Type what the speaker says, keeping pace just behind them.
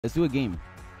Let's do a game.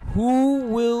 Who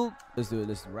will... Let's do it.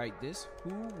 Let's write this.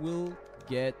 Who will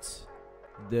get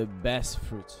the best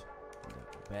fruit? The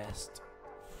best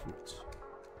fruit.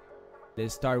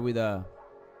 Let's start with a...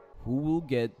 Who will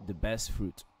get the best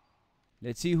fruit?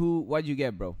 Let's see what you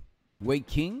get, bro. Wait,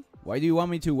 King? Why do you want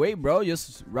me to wait, bro?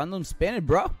 Just random spin it,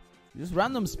 bro. Just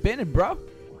random spin it, bro.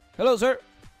 Hello, sir.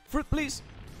 Fruit, please.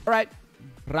 All right.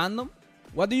 Random.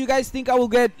 What do you guys think I will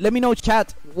get? Let me know,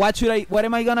 chat. What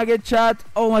am I gonna get, chat?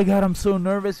 Oh my god, I'm so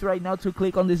nervous right now to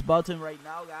click on this button right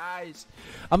now, guys.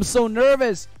 I'm so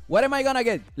nervous. What am I gonna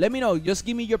get? Let me know. Just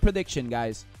give me your prediction,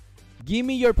 guys. Give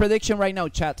me your prediction right now,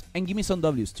 chat. And give me some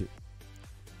W's too.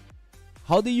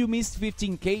 How did you miss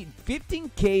 15K?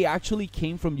 15K actually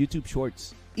came from YouTube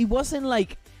Shorts. It wasn't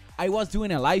like I was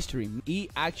doing a live stream. It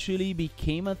actually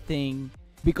became a thing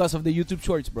because of the YouTube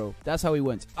Shorts, bro. That's how it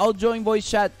went. I'll join voice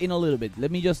chat in a little bit.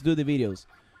 Let me just do the videos.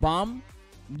 Bomb?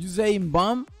 You saying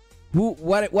bomb? Who?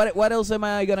 What else am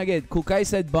I gonna get? Kukai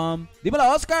said bomb. Dímelo,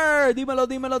 Oscar! Dímelo,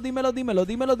 dímelo, dímelo, dímelo,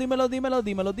 dímelo, dímelo, dímelo,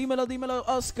 dímelo, dímelo, dímelo,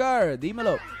 Oscar!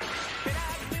 Dímelo.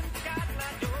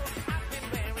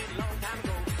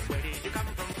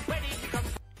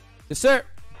 Yes, sir.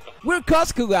 We're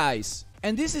Costco, guys.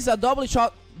 And this is a double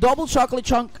chocolate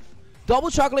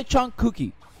chunk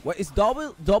cookie. What is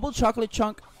double chocolate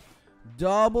chunk?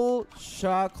 Double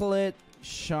chocolate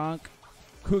chunk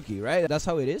cookie, right? That's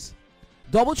how it is.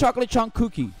 Double chocolate chunk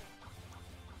cookie.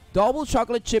 Double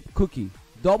chocolate chip cookie.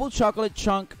 Double chocolate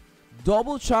chunk.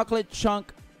 Double chocolate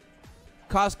chunk.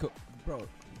 Costco, bro.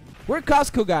 We're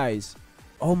Costco, guys.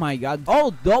 Oh my god.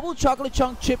 Oh, double chocolate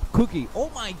chunk chip cookie. Oh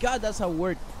my god, that's a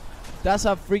word. That's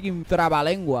a freaking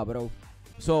trabalengua, bro.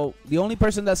 So the only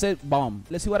person that said bomb.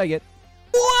 Let's see what I get.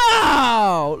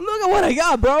 Wow! Look at what I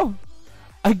got, bro.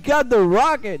 I got the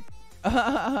rocket.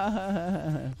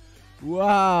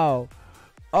 Wow.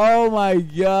 Oh my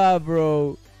god,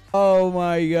 bro. Oh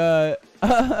my god.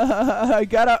 I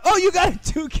got a... Oh, you got a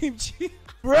 2 kimchi.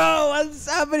 Bro, what's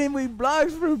happening with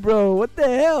Blox Fruits, bro? What the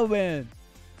hell, man?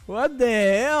 What the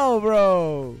hell,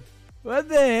 bro? What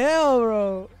the hell,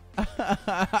 bro?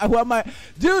 I want my...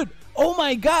 Dude! Oh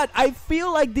my god, I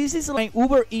feel like this is like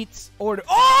Uber Eats order.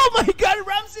 Oh my god,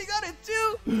 Ramsey got it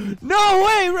too! No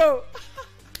way, bro!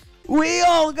 We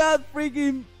all got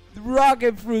freaking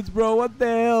rocket fruits, bro. What the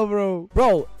hell, bro?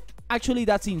 Bro, actually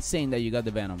that's insane that you got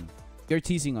the Venom. You're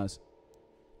teasing us.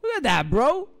 Look at that,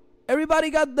 bro. Everybody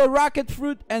got the rocket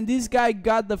fruit and this guy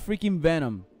got the freaking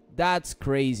Venom. That's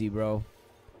crazy, bro.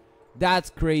 That's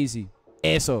crazy.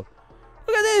 Eso.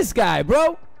 Look at this guy,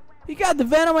 bro. He got the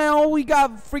Venom and all we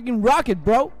got freaking rocket,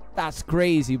 bro. That's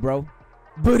crazy, bro.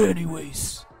 But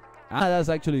anyways. That's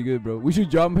actually good, bro. We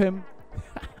should jump him.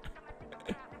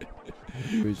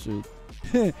 We should.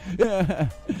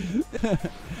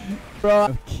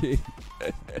 Bro, okay.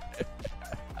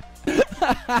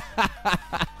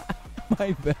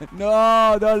 My bad.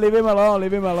 No, don't leave him alone.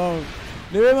 Leave him alone.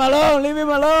 Leave him alone. Leave him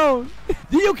alone.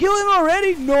 Did you kill him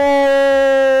already?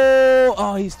 No.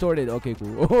 Oh, he stored it. Okay,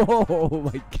 cool. Oh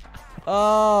my god.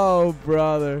 Oh,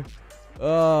 brother.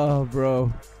 Oh,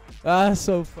 bro. That's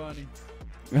so funny.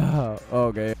 Oh,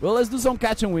 okay. Well, let's do some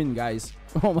catch and win, guys.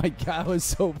 Oh my god, it was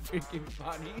so freaking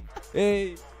funny.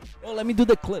 Hey. Oh, let me do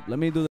the clip. Let me do the